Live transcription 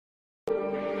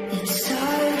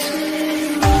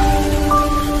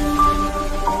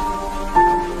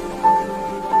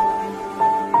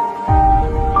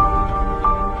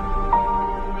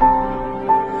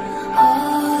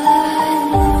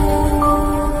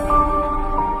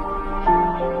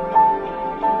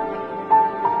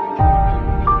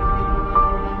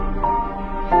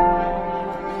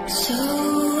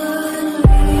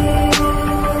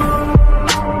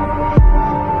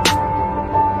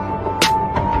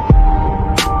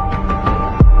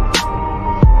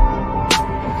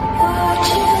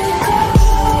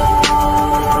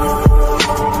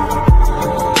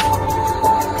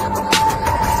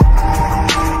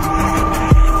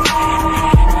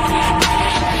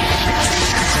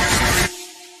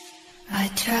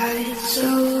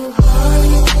so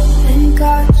hard and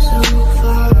got so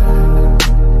far,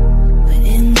 but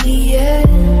in the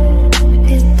end,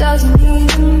 it doesn't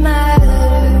even matter.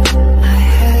 I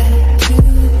had to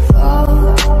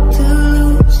fall to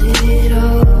lose it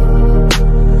all,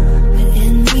 but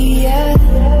in the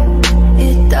end,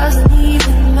 it doesn't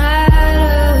even matter.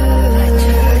 I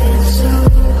tried so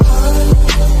hard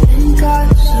and got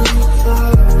so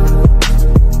far,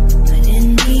 but in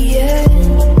the end,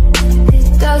 it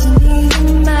doesn't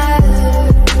even matter.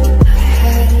 I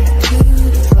had to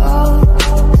fall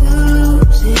to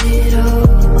lose it all,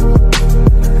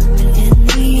 but in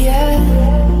the end,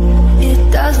 it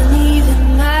doesn't even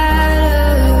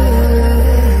matter.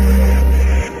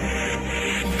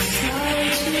 It's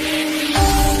hard to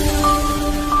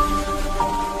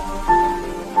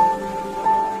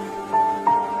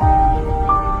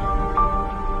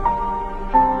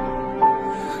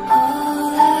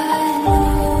all I know.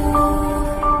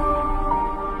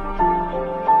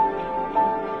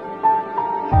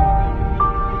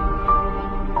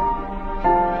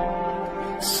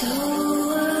 So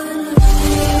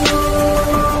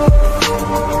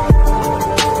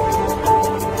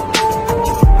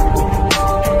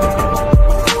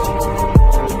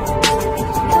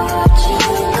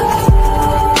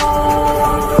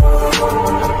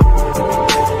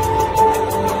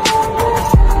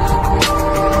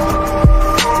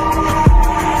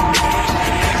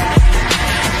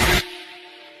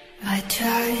I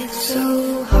tried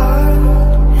so hard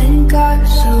and got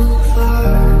so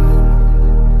far,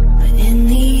 but in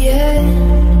the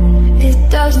end, it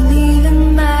doesn't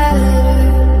even matter.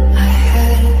 I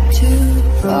had to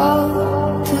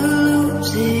fall to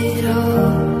lose it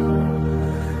all,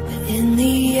 but in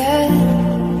the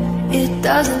end, it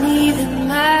doesn't even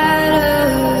matter.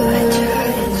 I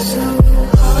tried so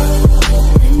hard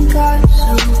and got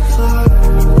so far,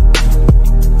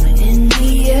 but in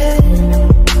the end,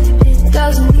 it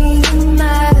doesn't even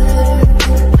matter.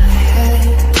 I had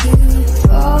to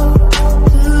fall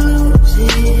to lose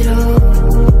it all,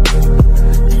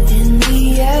 but in the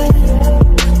end,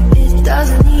 it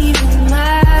doesn't even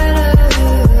matter.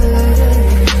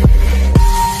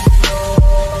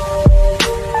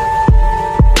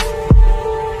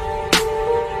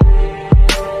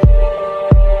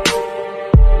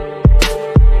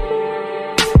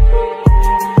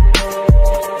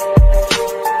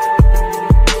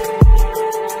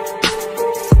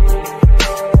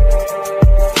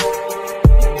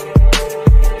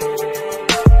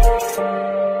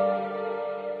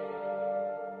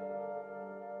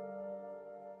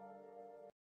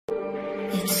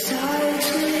 It's hard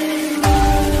to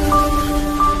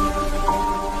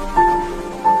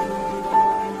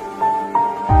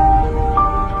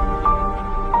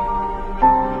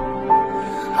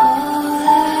all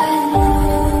I know.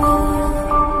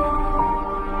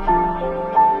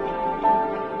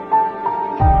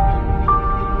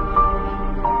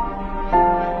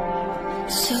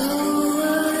 So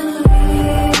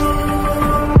unreal.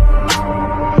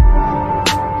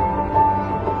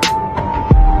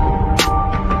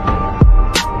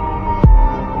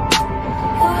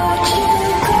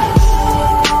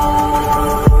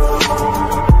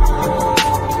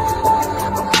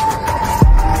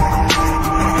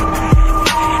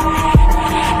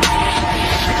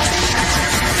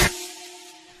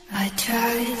 I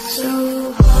tried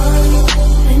so hard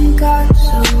and got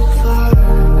so far,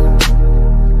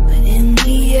 but in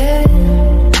the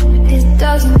end, it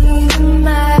doesn't even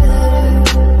matter.